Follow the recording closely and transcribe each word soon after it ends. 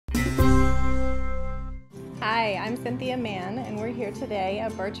Hi, I'm Cynthia Mann, and we're here today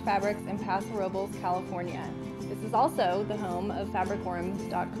at Birch Fabrics in Paso Robles, California. This is also the home of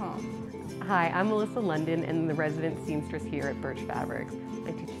fabricorums.com. Hi, I'm Melissa Lunden and the resident seamstress here at Birch Fabrics.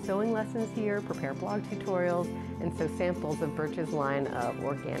 I teach sewing lessons here, prepare blog tutorials, and sew samples of Birch's line of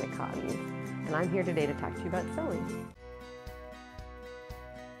organic cottons. And I'm here today to talk to you about sewing.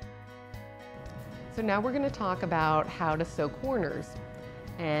 So now we're going to talk about how to sew corners.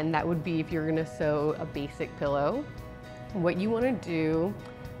 And that would be if you're going to sew a basic pillow. What you want to do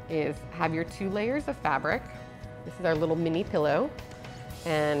is have your 2 layers of fabric. This is our little mini pillow.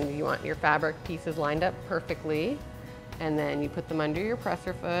 And you want your fabric pieces lined up perfectly. And then you put them under your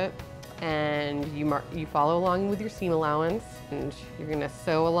presser foot and you follow along with your seam allowance. And you're going to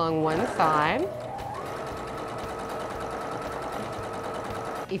sew along one side.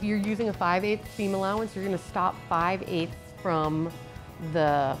 If you're using a 5/8 seam allowance, you're going to stop 5/8 from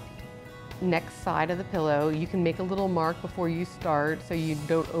the next side of the pillow. You can make a little mark before you start so you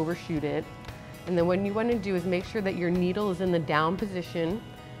don't overshoot it. And then what you want to do is make sure that your needle is in the down position,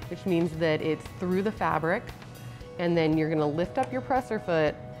 which means that it's through the fabric. And then you're going to lift up your presser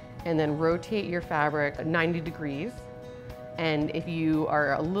foot and then rotate your fabric 90 degrees. And if you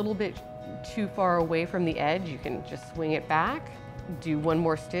are a little bit too far away from the edge, you can just swing it back. Do one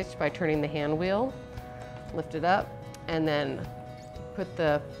more stitch by turning the hand wheel, lift it up, and then put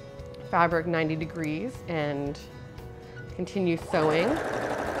the fabric 90 degrees and continue sewing.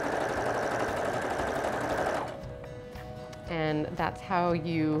 And that's how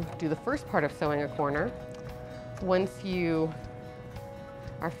you do the first part of sewing a corner. Once you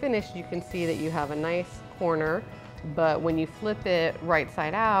are finished, you can see that you have a nice corner, but when you flip it right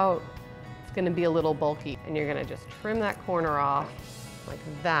side out, it's going to be a little bulky. And you're going to just trim that corner off like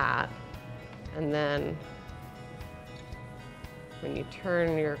that. And then when you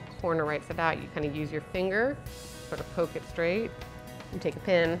turn your corner right side out, you kind of use your finger, sort of poke it straight. You take a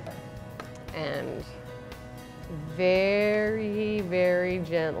pin and very, very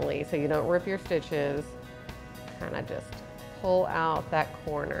gently, so you don't rip your stitches, kind of just pull out that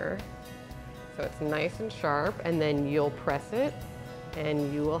corner so it's nice and sharp, and then you'll press it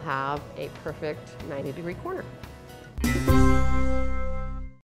and you will have a perfect 90-degree corner.